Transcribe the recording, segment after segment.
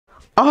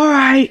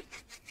Alright,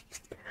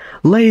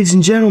 ladies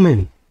and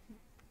gentlemen,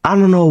 I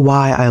don't know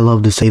why I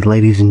love to say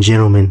ladies and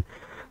gentlemen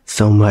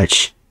so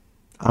much.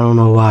 I don't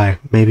know why.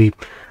 Maybe,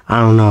 I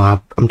don't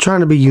know. I'm trying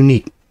to be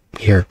unique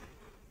here.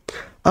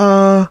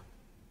 Ladies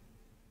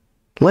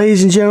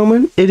and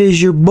gentlemen, it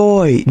is your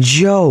boy,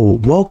 Joe.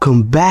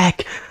 Welcome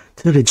back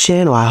to the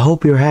channel. I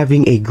hope you're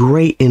having a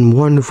great and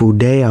wonderful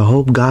day. I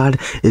hope God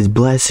is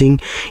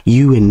blessing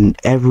you in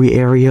every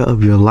area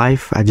of your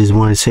life. I just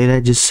want to say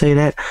that. Just say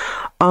that.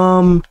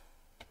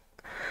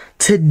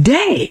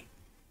 Today,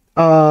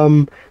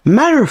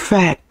 matter of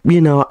fact,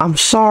 I'm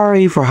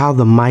sorry for how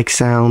the mic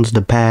sounds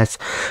the past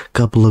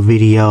couple of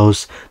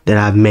videos that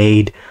I've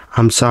made.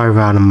 I'm sorry for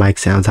how the mic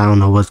sounds. I don't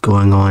know what's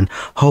going on.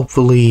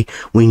 Hopefully,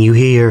 when you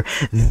hear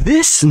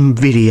this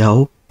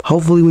video,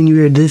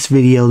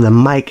 the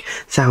mic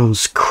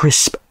sounds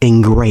crisp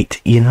and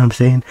great. You know what I'm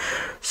saying?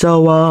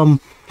 So,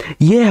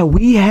 yeah,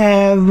 we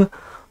have,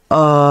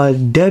 hold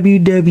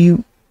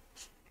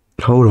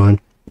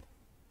on.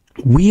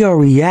 We are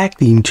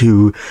reacting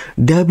to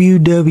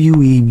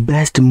WWE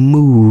Best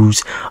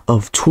Moves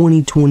of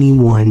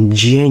 2021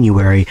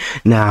 January.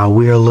 Now,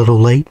 we're a little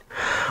late.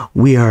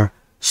 We are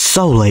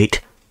so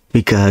late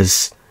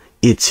because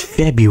it's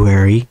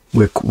February.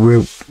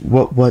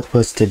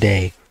 What's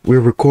today? We're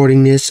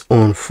recording this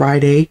on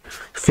Friday,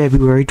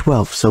 February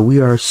 12th. So we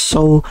are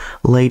so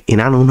late,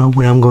 and I don't know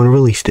when I'm going to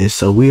release this.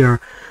 So we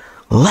are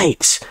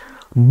late,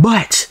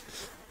 but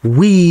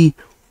we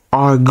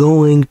are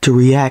going to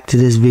react to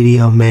this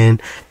video, man.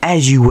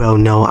 As you well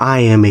know, I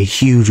am a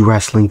huge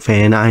wrestling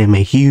fan. I am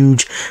a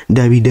huge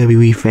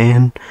WWE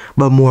fan,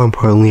 but more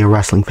importantly, a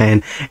wrestling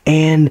fan.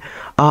 And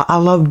I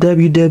love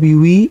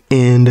WWE,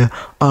 and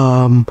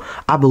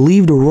I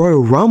believe the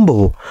Royal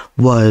Rumble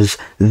was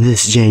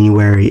this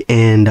January.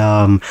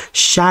 And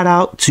shout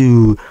out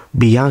to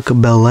Bianca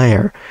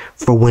Belair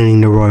for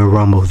winning the Royal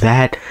Rumble.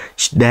 That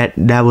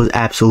was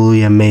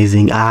absolutely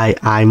amazing.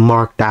 I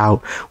marked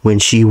out when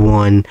she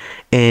won.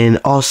 And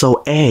also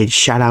Edge,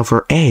 shout out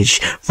for Edge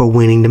for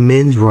winning the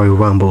men's Royal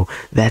Rumble.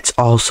 That's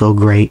also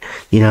great.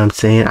 You know what I'm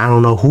saying? I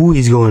don't know who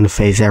he's going to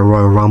face at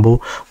Royal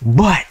Rumble,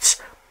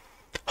 but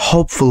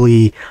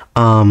hopefully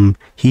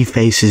he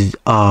faces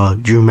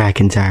Drew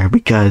McIntyre,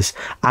 because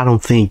I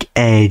don't think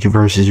Edge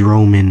versus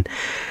Roman,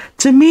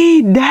 to me,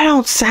 that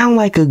don't sound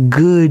like a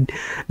good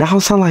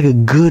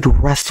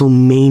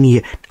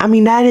WrestleMania. I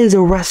mean, that is a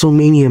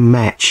WrestleMania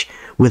match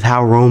with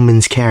how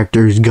Roman's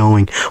character is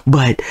going,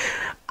 but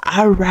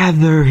I'd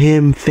rather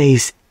him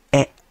face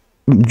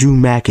Drew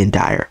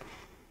McIntyre,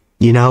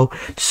 you know?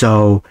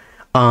 So,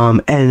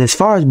 and as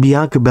far as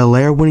Bianca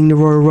Belair winning the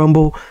Royal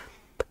Rumble,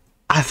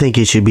 I think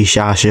it should be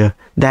Sasha.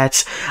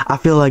 I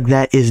feel like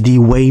that is the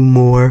way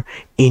more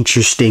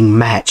interesting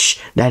match.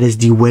 That is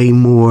the way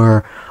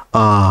more,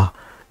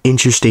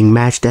 interesting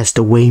match. That's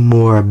the way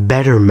more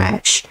better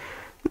match.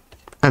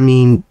 I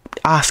mean,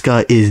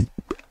 Asuka is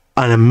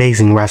an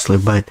amazing wrestler,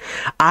 but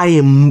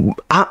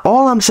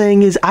all I'm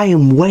saying is I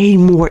am way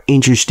more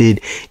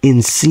interested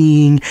in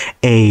seeing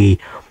a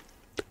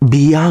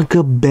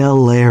Bianca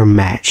Belair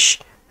match,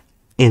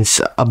 in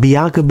a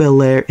Bianca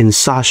Belair and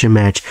Sasha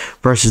match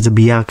versus the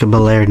Bianca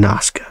Belair and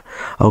Asuka.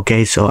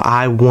 Okay, so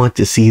I want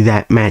to see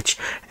that match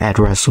at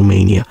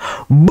WrestleMania.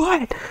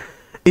 But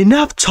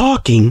enough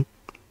talking.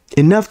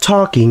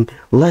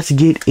 Let's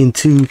get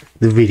into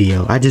the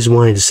video. I just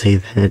wanted to say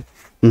that.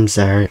 I'm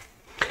sorry.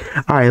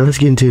 Alright, let's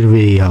get into the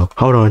video.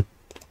 Hold on.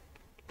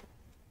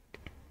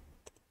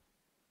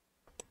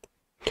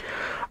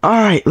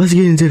 Alright, let's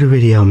get into the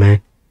video,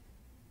 man.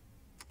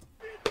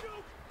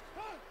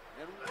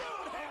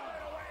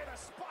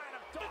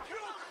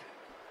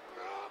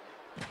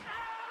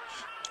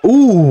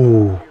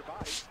 Ooh.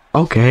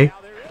 Okay.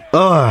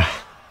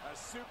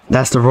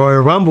 That's the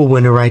Royal Rumble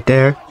winner right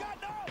there.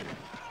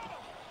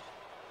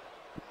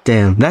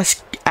 Damn,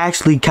 that's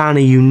actually kind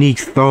of unique,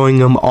 throwing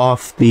them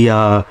off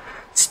the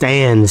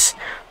stands,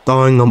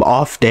 throwing them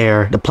off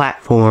there, the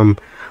platform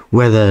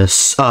where the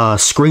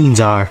screens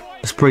are.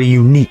 It's pretty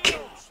unique.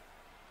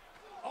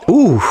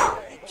 Ooh.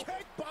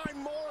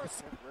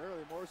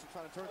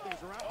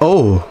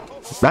 Oh,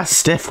 that's a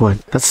stiff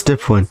one. That's a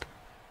stiff one.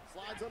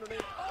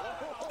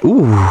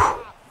 Ooh.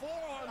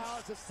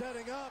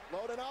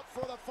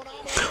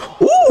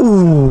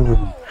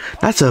 Ooh.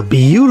 That's a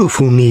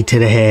beautiful knee to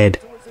the head.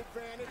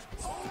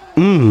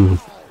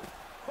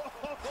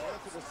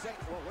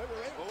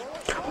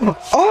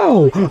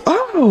 Oh.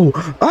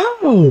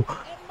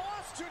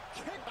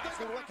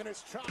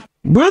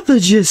 Brother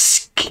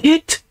just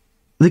kicked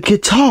the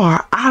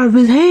guitar out of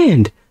his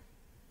hand.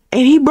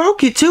 And he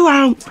broke it too.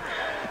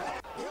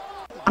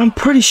 I'm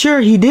pretty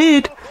sure he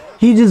did.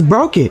 He just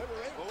broke it.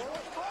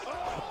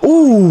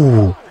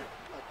 Ooh.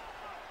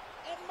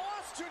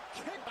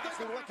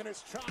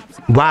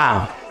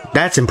 Wow.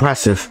 That's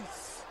impressive.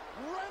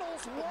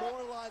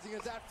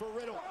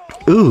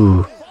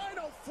 Ooh.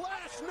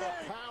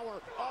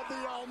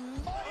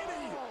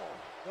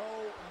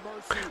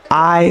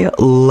 I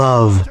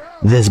love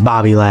this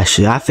Bobby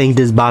Lashley. I think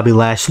this Bobby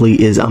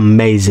Lashley is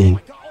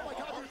amazing.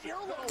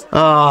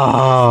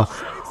 Oh,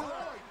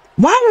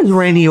 Why does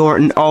Randy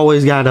Orton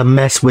always gotta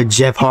mess with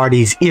Jeff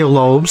Hardy's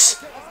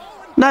earlobes?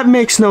 That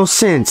makes no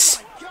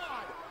sense.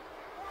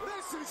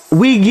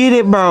 We get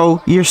it,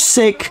 bro. You're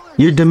sick.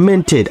 You're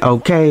demented,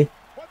 okay?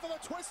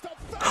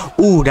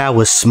 Ooh, that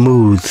was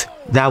smooth.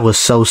 That was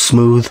so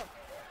smooth.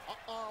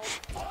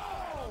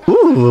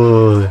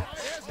 Ooh,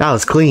 that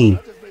was clean.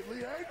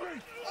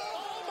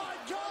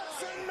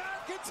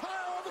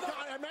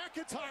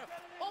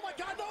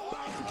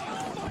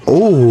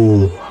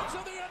 Ooh.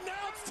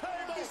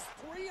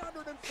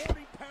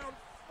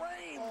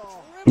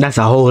 That's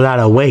a whole lot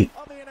of weight.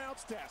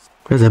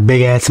 There's a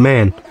big ass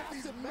man.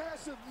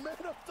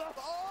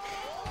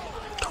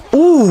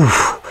 Ooh.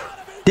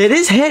 Did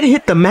his head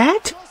hit the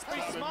mat?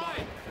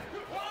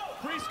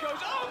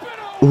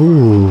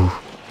 Ooh.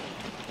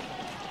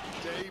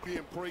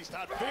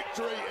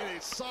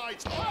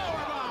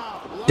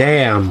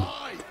 Damn.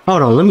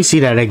 Hold on, let me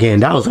see that again.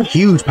 That was a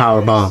huge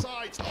power bomb.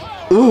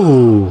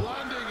 Ooh.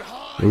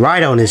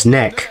 Right on his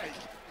neck.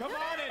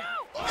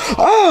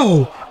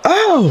 Oh!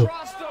 Oh!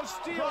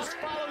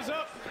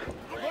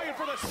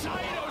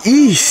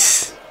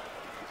 Eesh.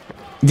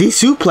 These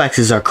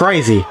suplexes are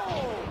crazy.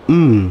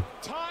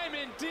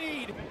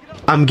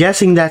 I'm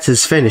guessing that's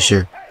his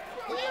finisher.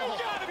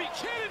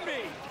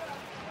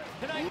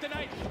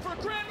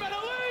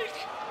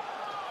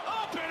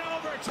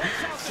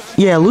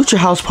 Yeah, Lucha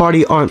House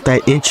Party aren't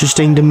that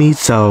interesting to me,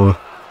 so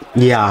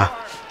yeah.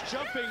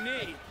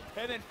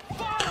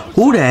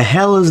 Who the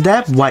hell is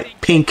that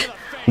white pink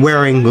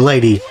wearing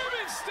lady?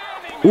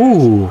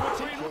 Ooh.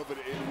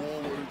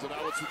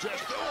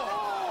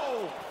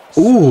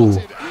 Ooh.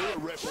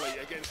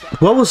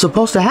 What was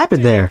supposed to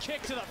happen there?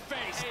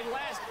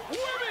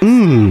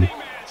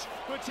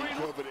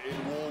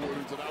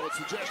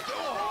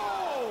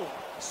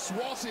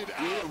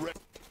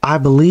 I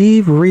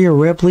believe Rhea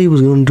Ripley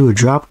was going to do a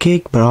drop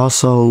kick, but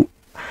also,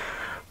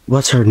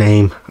 what's her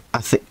name? I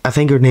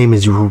think her name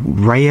is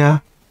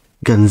Rhea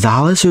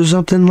Gonzalez or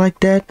something like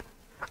that.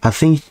 I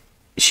think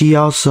she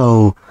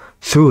also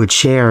threw a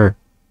chair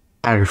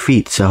at her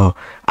feet, so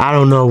I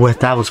don't know what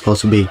that was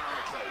supposed to be.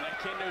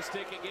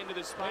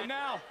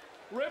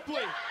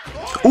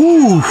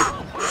 Ooh!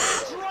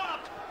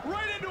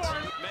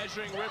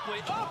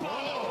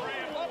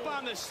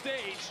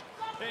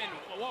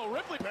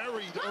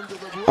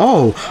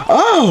 Oh!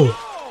 Oh!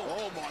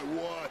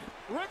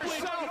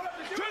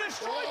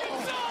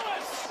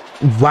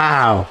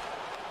 Wow!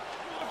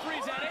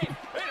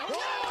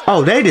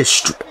 Oh, they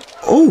just.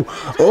 Oh!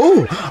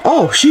 Oh!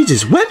 Oh! She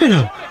just whipping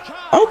him.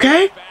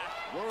 Okay.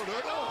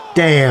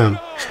 Damn.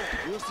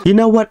 You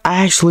know what?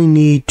 I actually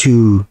need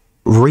to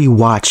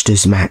rewatch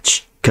this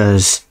match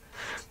because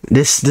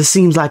this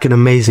seems like an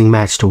amazing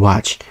match to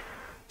watch.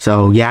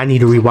 So yeah, I need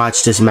to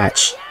rewatch this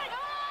match.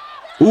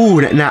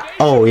 Ooh,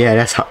 oh yeah,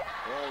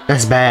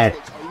 that's bad.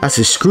 That's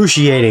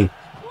excruciating.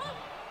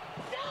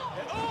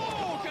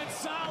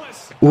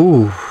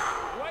 Ooh.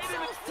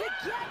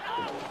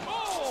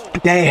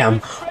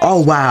 Damn.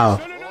 Oh wow.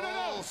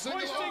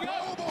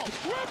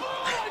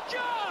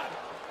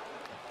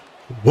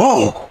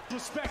 Whoa.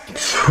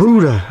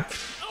 Through the.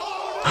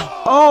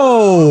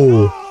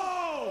 Oh.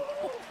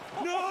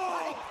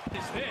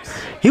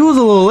 He was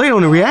a little late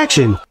on the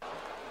reaction.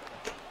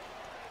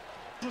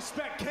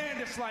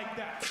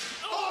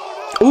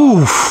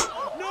 Oof.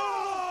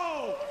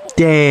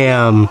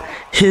 Damn.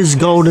 His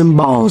golden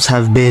balls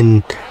have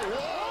been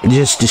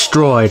just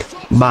destroyed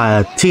by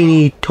a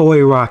teeny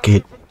toy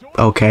rocket.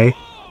 Okay.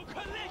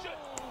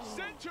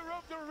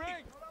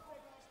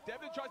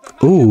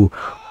 Ooh.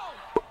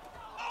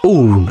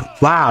 Ooh.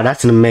 Wow,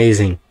 that's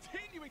amazing.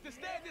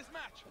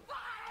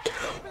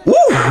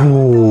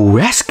 Ooh,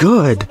 that's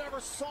good.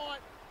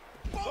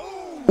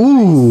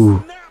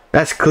 Ooh,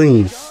 that's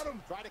clean.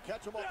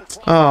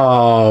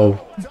 Oh,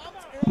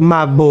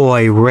 my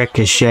boy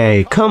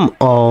Ricochet, come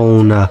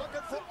on.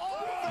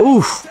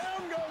 Oof.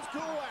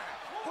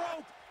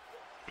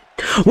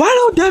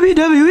 Why don't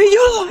WWE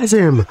utilize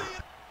him?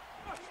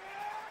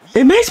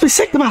 It makes me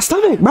sick to my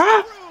stomach,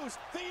 bruh.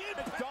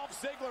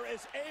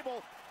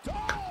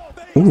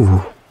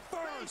 Ooh.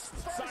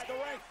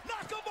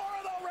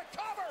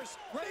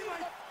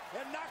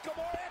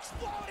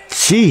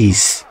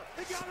 Jeez.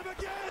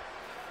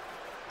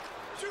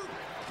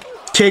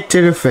 Kick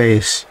to the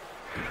face.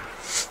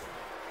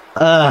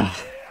 Oh.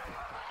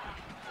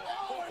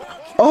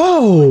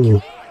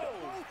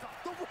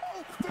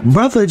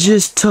 Brother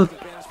just took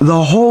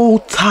the whole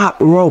top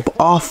rope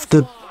off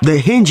the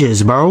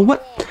hinges, bro.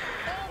 What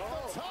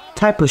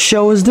type of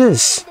show is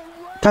this?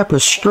 Type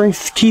of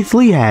strength Keith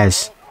Lee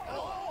has?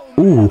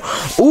 Ooh.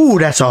 Ooh,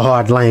 that's a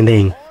hard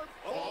landing.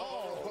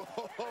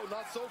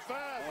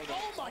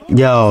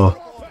 Yo.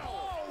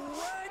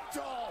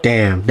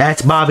 Damn,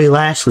 that's Bobby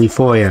Lashley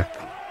for you.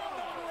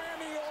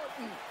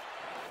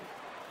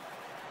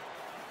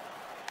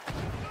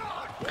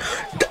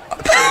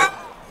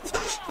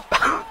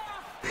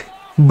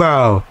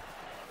 Bro.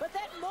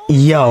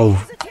 Yo.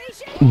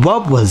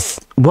 What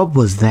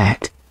was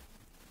that?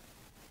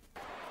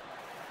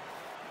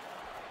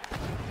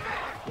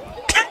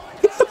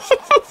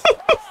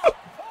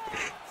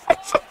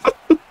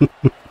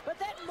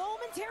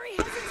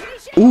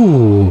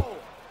 Ooh.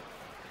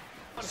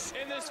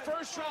 In this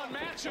first round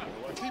matchup.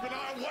 Keep an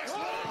eye on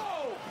Wesley.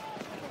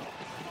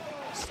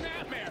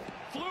 Snapmare.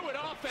 Fluid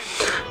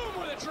offense. Boom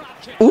with a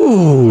drop kick.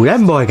 Ooh,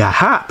 that boy got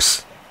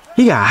hops.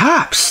 He got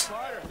hops.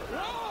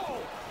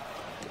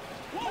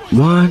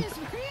 One.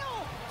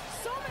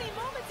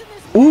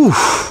 Oof.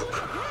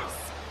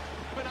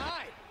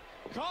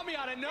 Call me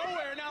out of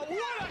nowhere now.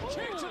 What a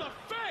kick to the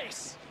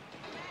face.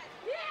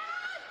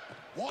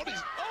 What is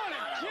on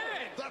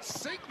again? that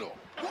signal?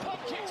 Pump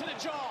kick to the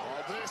jaw.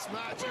 This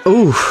match.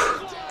 Oof.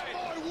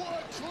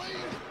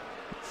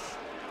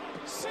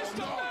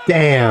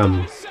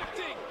 Damn.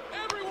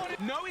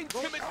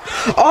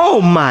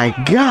 Oh my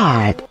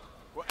God.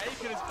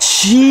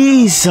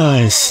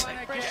 Jesus.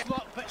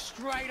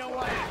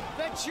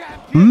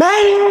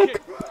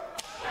 Medic.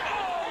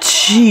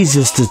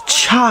 Jesus, the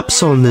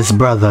chops on this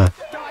brother.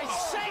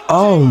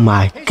 Oh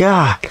my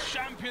God.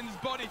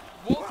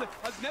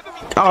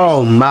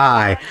 Oh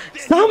my.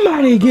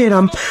 Somebody get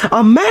him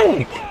a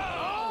medic.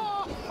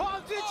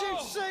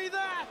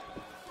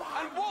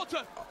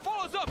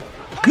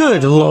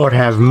 Good Lord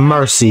have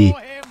mercy.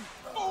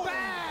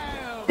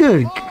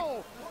 Good.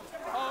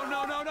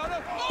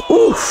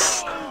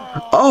 Oof.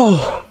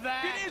 Oh.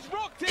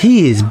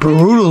 He is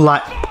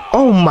brutalizing.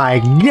 Oh my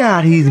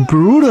God, he's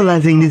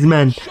brutalizing this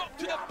man.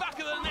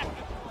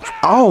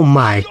 Oh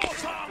my.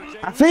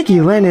 I think he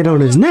landed on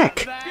his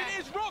neck.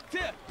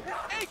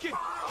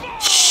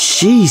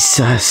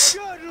 Jesus.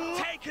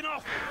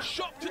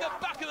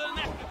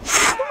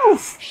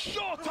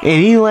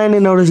 And he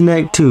landed on his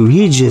neck too.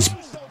 He just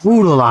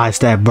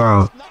brutalized that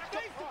bro.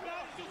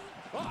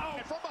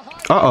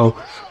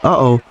 Uh-oh.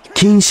 Uh-oh.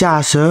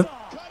 Kinshasa.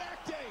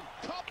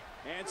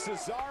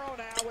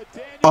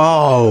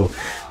 Oh.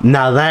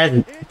 Now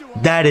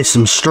that is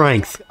some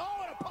strength.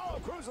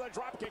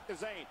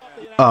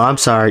 Oh, I'm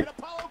sorry.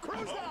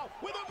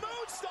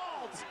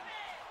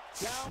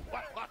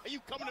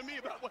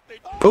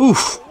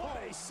 Oof.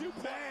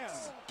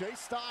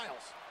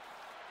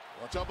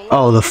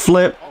 Oh, the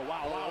flip.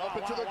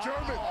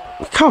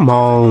 Come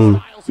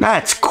on.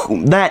 That's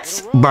cool.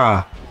 That's,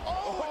 bruh.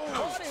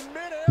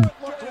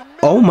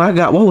 Oh my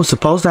God. What was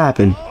supposed to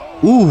happen?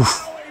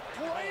 Oof.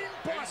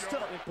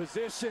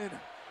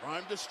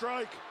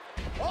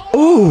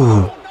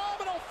 Ooh.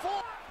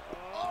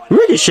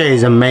 Ricochet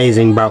is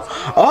amazing, bro.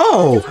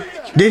 Oh,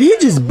 did he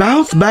just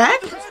bounce back?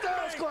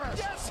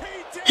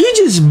 He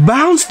just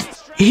bounced.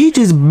 He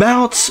just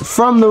bounced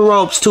from the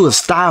ropes to a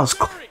Styles.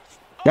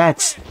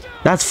 That's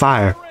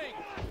fire.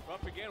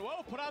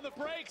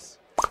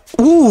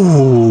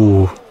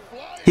 Ooh.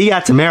 He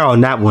got some arrow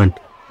on that one.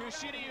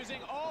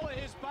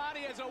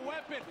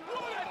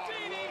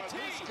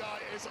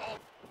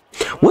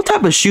 What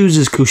type of shoes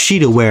is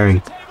Kushida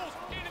wearing?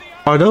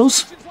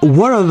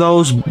 What are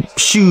those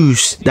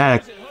shoes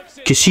that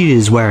Kushida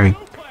is wearing?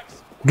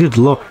 Good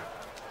Lord.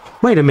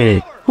 Wait a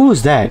minute. Who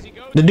is that?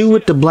 The dude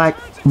with the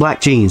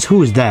black jeans.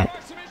 Who is that?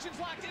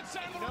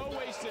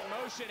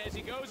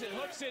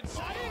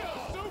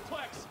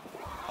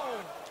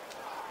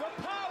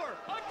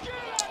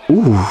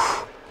 Ooh.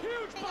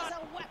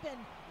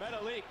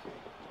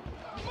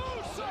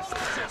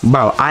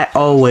 Bro, I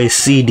always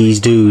see these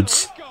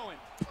dudes.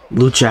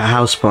 Lucha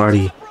House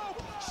Party.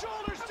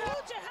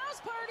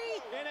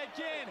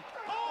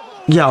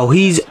 Yo,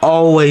 he's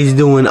always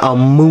doing a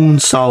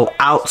moonsault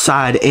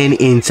outside and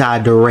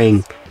inside the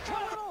ring.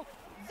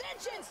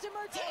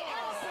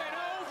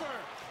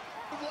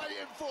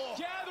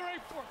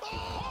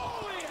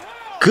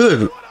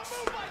 Good.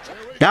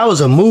 That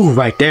was a move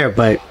right there,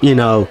 but, you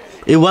know,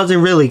 it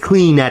wasn't really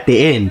clean at the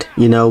end,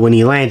 you know, when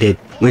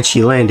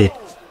she landed.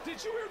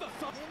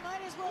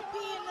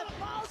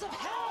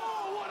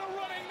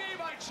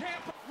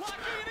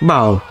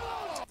 Bro,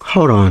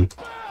 hold on.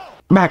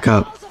 Back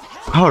up.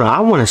 Hold on, I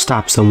want to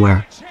stop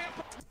somewhere.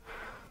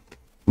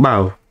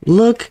 Bro,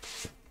 look.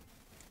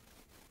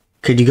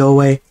 Could you go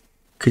away?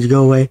 Could you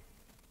go away?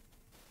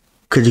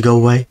 Could you go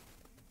away?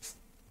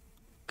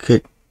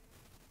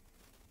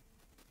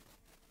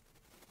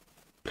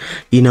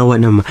 You know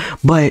what? No,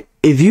 but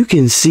if you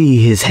can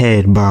see his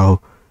head, bro.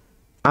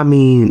 I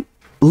mean,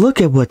 look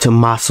at what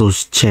Tommaso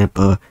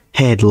Ciampa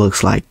head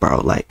looks like,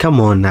 bro. Like, come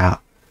on now.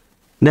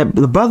 The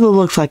brother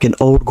looks like an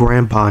old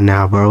grandpa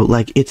now, bro.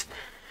 Like, it's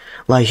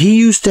like he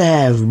used to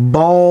have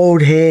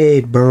bald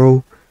head,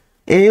 bro.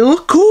 And it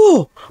looked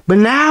cool. But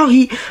now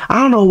I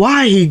don't know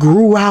why he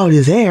grew out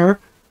his hair.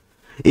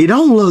 It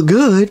don't look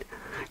good.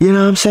 You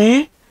know what I'm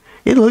saying?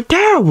 It looked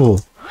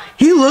terrible.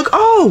 He looked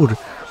old.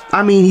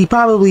 I mean, he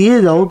probably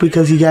is old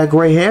because he got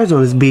gray hairs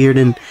on his beard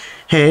and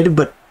head.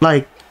 But,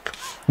 like,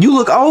 you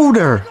look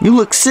older. You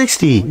look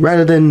 60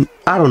 rather than,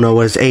 I don't know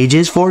what his age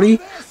is, 40?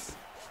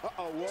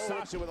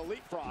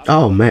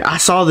 Oh, man. I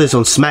saw this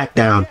on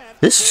SmackDown.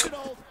 This is...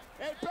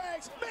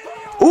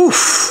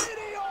 Oof.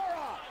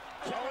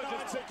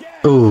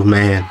 Ooh,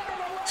 man.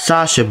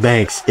 Sasha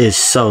Banks is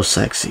so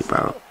sexy,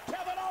 bro.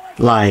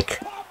 Like...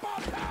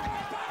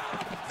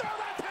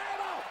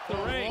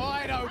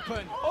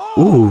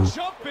 Ooh.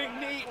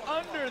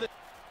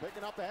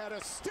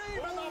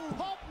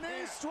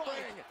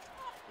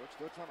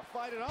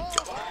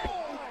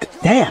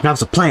 Damn, that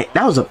was a plant.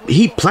 That was a,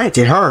 he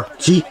planted her.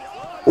 She,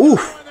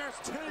 oof.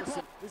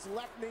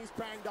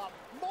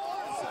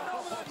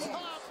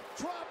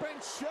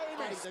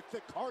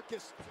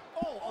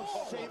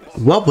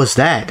 What was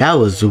that? That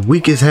was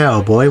weak as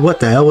hell, boy. What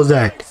the hell was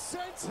that?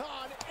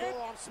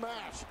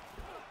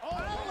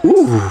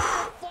 Ooh.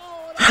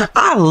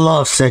 I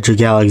love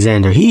Cedric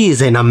Alexander. He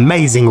is an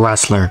amazing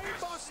wrestler.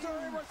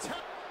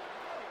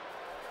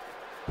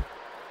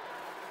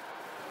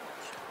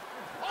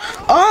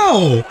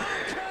 Oh!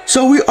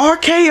 So we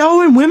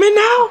RKOing women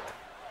now?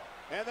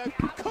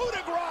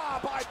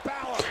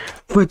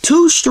 For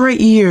 2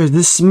 straight years,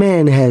 this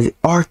man has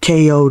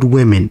RKO'd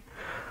women.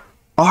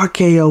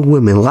 RKO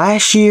women.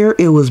 Last year,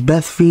 it was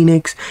Beth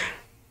Phoenix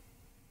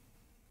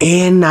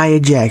and Nia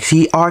Jax.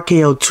 He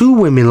RKO'd 2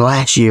 women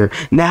last year.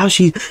 Now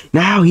he's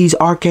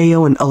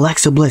RKOing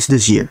Alexa Bliss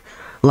this year.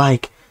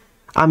 Like,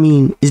 I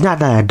mean, it's not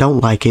that I don't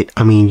like it.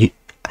 I mean,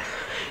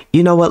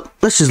 you know what?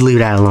 Let's just leave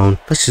that alone.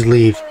 Let's just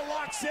leave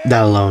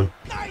that alone.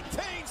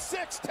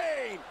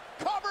 1916.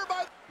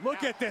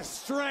 Look at this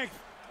strength.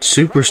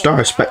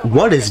 Superstar spec.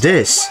 What is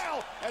this?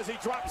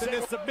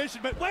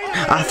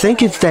 I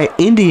think it's that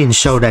Indian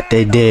show that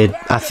they did.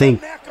 I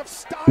think,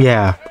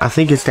 yeah, I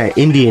think it's that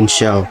Indian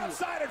show.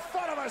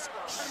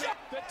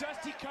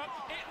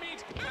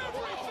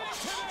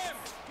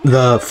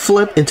 The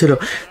flip into the,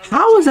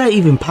 how is that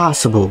even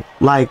possible?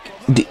 Like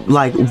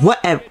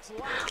what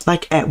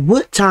at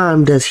what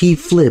time does he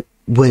flip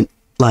when,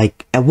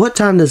 like, at what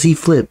time does he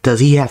flip? Does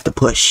he have to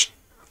push?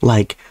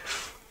 Like,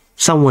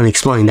 someone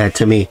explain that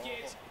to me.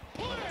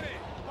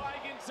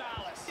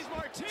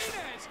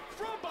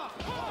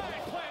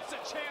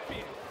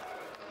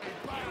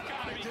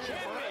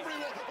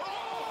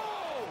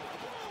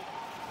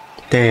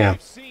 Damn.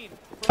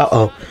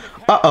 Uh-oh.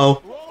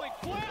 Uh-oh.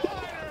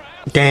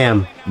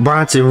 Damn.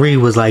 Bronson Reed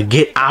was like,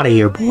 get out of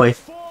here, boy.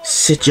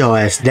 Sit your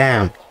ass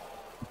down.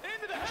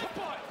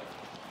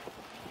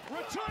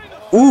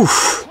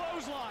 Oof.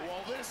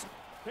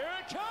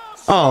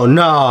 Oh,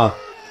 no.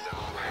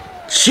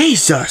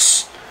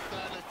 Jesus.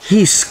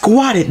 He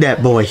squatted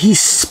that boy. He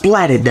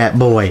splatted that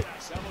boy.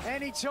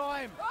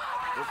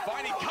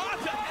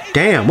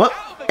 Damn, what?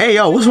 Hey,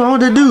 yo, what's wrong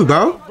with the dude,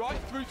 bro?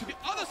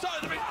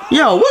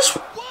 Yo, what's...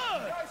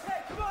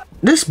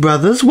 This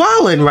brother's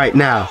wilding right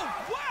now.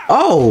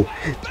 Oh,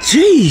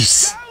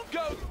 jeez.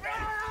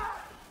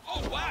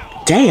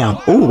 Damn.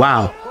 Oh,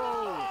 wow.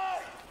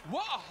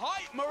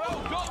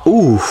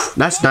 Ooh,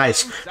 that's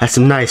nice. That's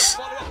some nice.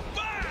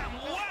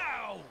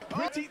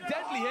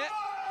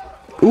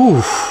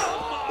 Ooh.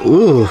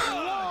 Ooh.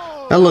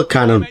 That looked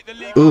kind of...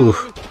 Ooh.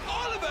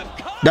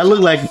 That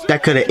looked like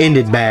that could have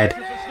ended bad.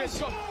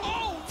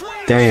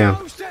 Damn.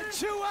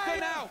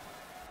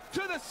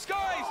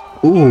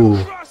 Ooh.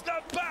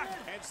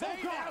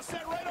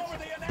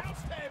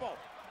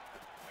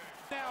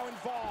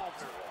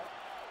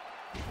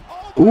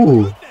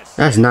 Ooh,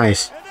 that's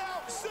nice.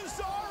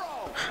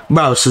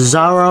 Bro,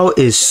 Cesaro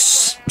is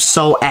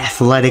so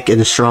athletic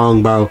and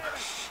strong, bro.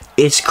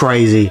 It's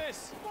crazy.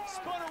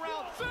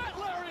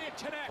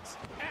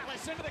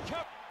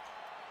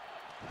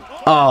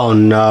 Oh,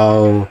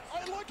 no.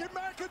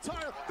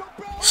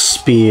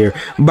 Spear.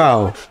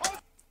 Bro,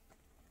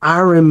 I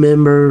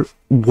remember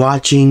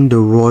watching the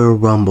Royal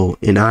Rumble,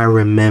 and I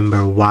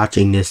remember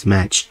watching this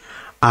match.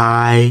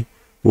 I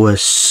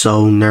was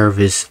so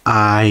nervous.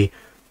 I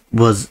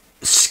was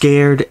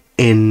scared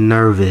and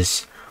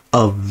nervous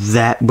of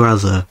that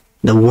brother,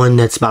 the one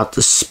that's about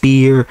to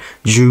spear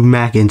Drew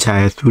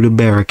McIntyre through the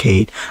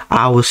barricade.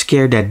 I was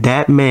scared that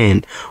that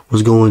man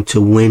was going to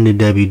win the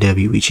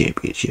WWE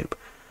Championship.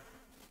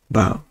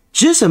 Bro,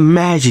 just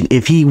imagine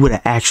if he would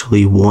have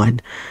actually won.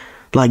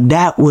 Like,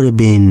 that would have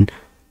been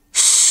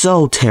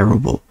so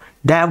terrible.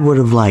 That would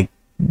have, like,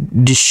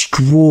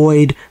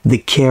 destroyed the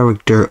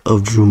character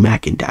of Drew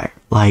McIntyre.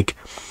 Like,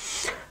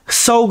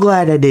 so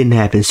glad that didn't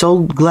happen. So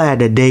glad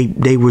that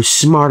they were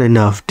smart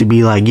enough to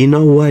be like, you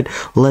know what?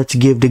 Let's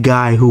give the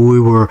guy who we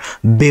were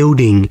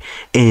building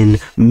and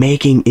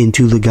making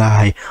into the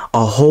guy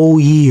a whole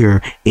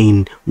year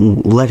and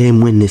let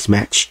him win this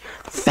match.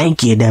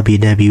 Thank you,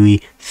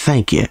 WWE.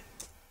 Thank you.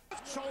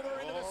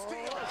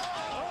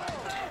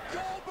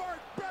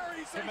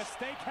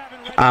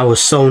 I was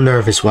so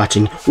nervous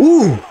watching.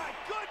 Ooh.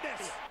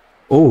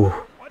 Ooh.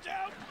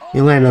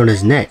 He landed on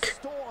his neck.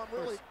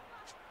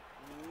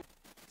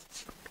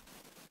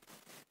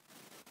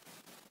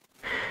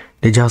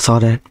 Did y'all saw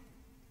that?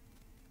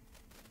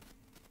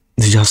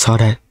 Did y'all saw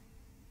that?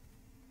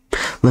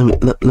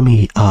 Let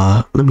me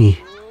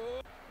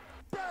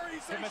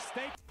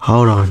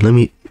hold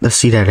on. Let's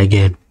see that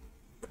again.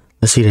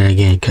 Let's see that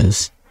again,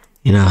 cause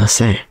you know what I'm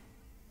saying.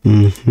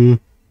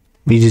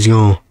 We just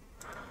gonna,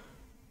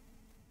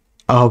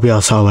 I hope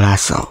y'all saw what I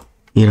saw.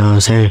 You know what I'm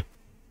saying?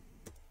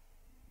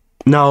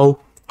 No,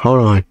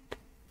 hold on.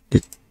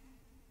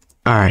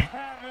 Alright.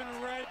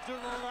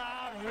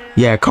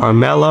 Yeah,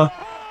 Carmella.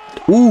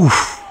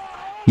 Oof.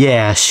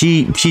 Yeah,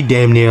 she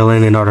damn near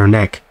landed on her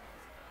neck.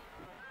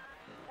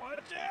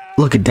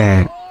 Look at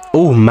that.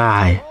 Oh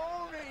my.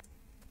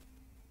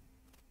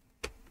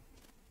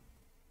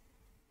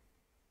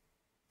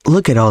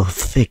 Look at all the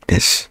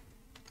thickness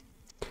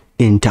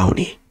in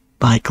Tony.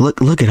 Like,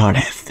 look at all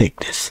that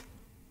thickness.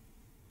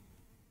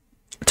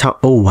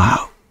 Oh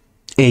wow.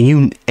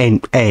 And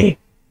hey,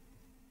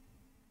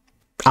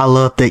 I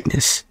love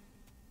thickness.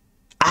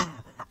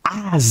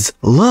 I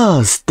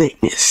love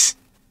thickness.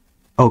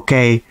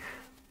 Okay.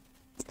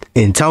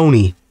 And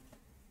Tony.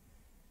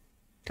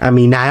 I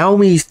mean,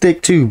 Naomi's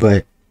thick too,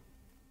 but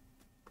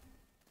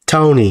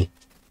Tony,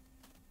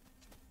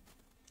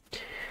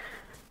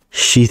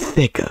 she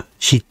thicker.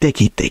 She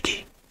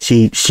thicky.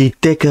 She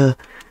thicker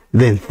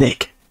than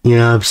thick. You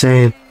know what I'm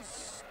saying?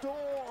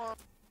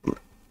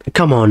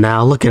 Come on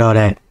now, look at all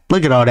that.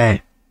 Look at all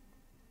that.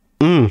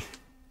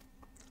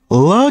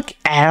 Look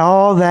at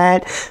all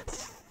that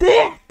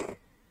thick.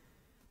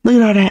 Look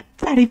at all that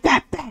fatty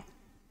fat.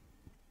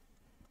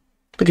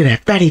 Look at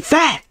that fatty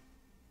fat.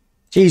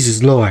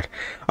 Jesus Lord.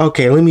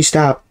 Okay, let me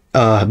stop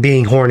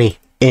being horny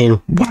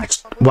and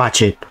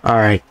watch it. All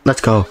right,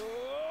 let's go.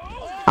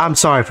 I'm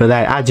sorry for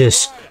that.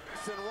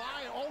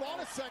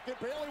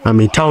 I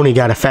mean, Tony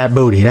got a fat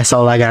booty. That's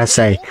all I gotta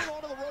say.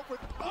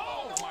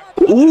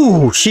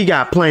 Ooh, she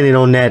got planted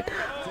on that.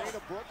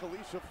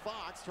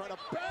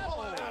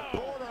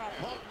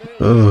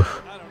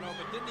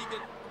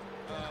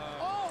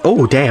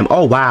 Oh damn.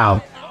 Oh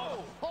wow.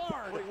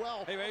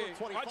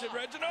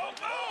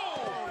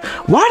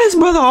 Why does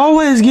brother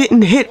always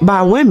getting hit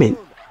by women?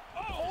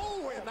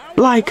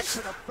 Like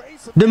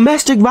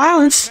domestic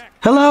violence.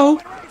 Hello.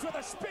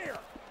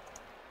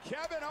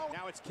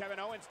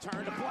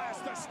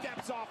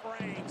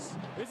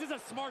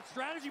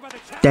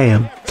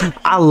 Damn.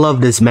 I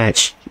love this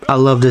match. I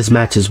love this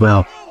match as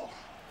well.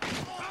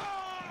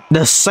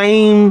 The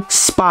same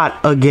spot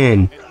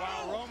again.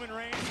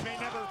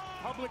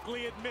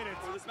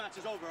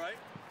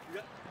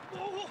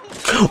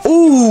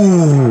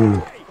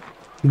 Ooh.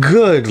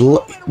 Good.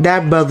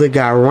 That brother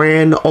got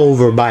ran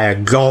over by a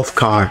golf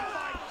cart.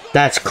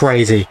 That's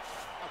crazy.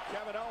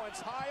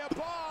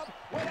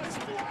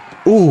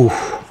 Ooh.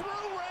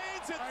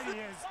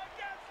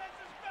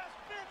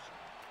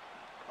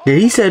 Did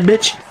he said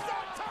bitch?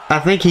 I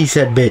think he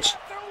said bitch.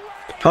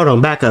 Hold on,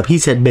 back up. He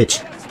said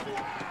bitch.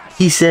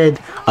 He said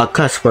a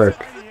cuss word.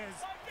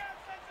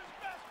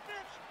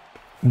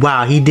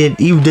 Wow, he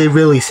did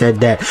really said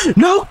that.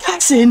 No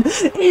cussing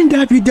in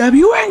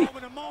WWE.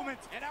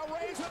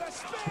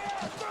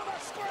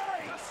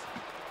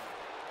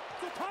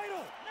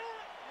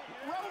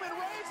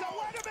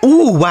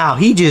 Ooh, wow,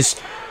 he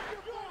just,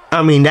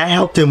 I mean, that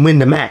helped him win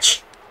the match.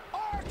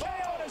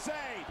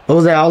 What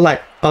was that all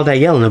that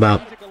yelling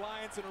about?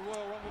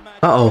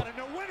 Uh-oh.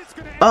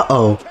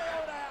 Uh-oh.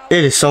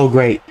 It is so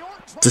great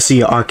to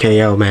see a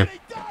RKO, man.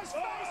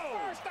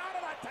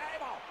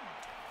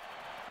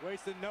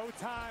 Wasted no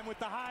time with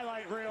the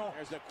highlight reel.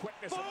 There's the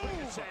quickness of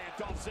Ricochet, and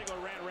Dolph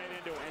Ziggler ran right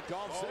into it. And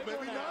Dolph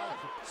Ziggler now.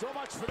 So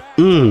much for that.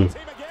 Team again.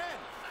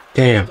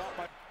 Damn.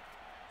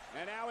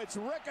 And now it's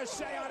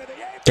Ricochet onto the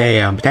apron.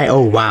 Damn.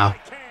 Oh, wow.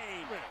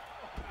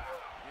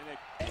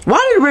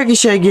 Why did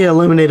Ricochet get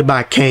eliminated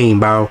by Kane,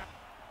 bro?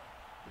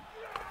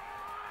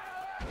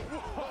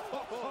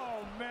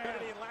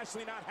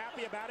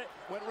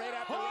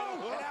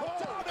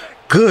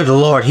 Good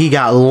Lord, he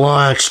got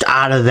launched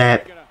out of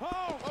that.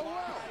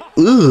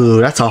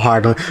 Ooh, that's a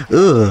hard one.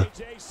 Ooh.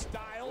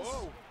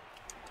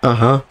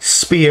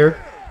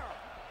 Spear.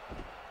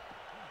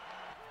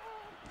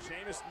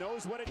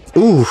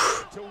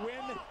 Oof.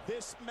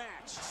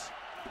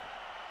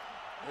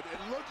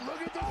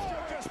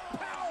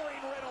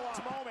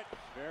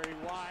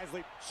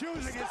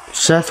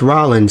 Seth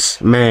Rollins,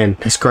 man,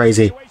 that's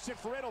crazy.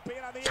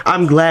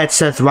 I'm glad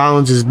Seth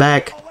Rollins is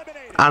back.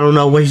 I don't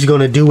know what he's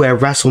gonna do at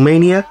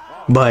WrestleMania,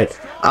 but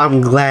I'm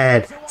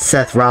glad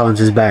Seth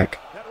Rollins is back.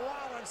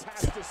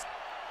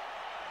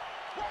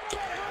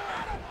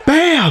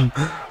 Bam!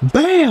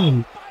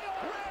 Bam!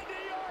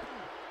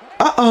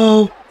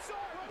 Uh-oh.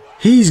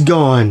 He's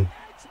gone.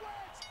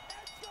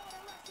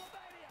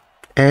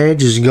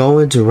 Edge is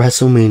going to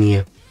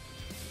WrestleMania.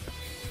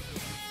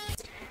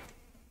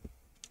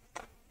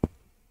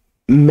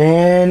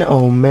 Man,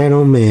 oh man,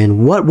 oh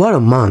man. What a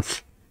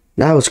month.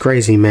 That was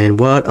crazy, man.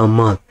 What a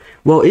month.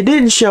 Well, it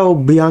didn't show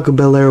Bianca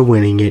Belair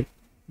winning it.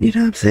 You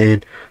know what I'm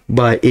saying?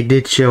 But it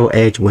did show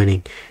Edge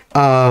winning.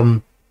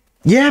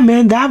 Yeah,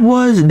 man, that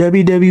was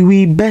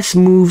WWE Best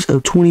Moves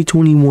of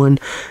 2021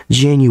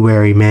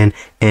 January, man.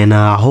 And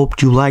I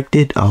hope you liked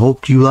it. I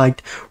hope you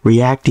liked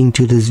reacting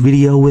to this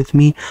video with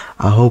me.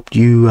 I hope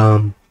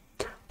you,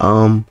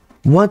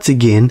 once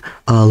again,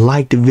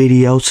 like the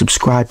video,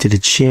 subscribe to the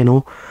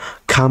channel,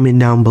 comment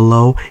down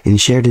below, and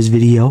share this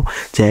video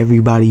to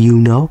everybody you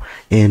know.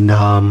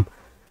 And,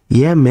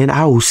 yeah, man,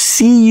 I will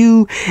see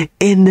you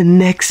in the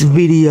next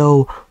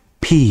video.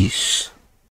 Peace.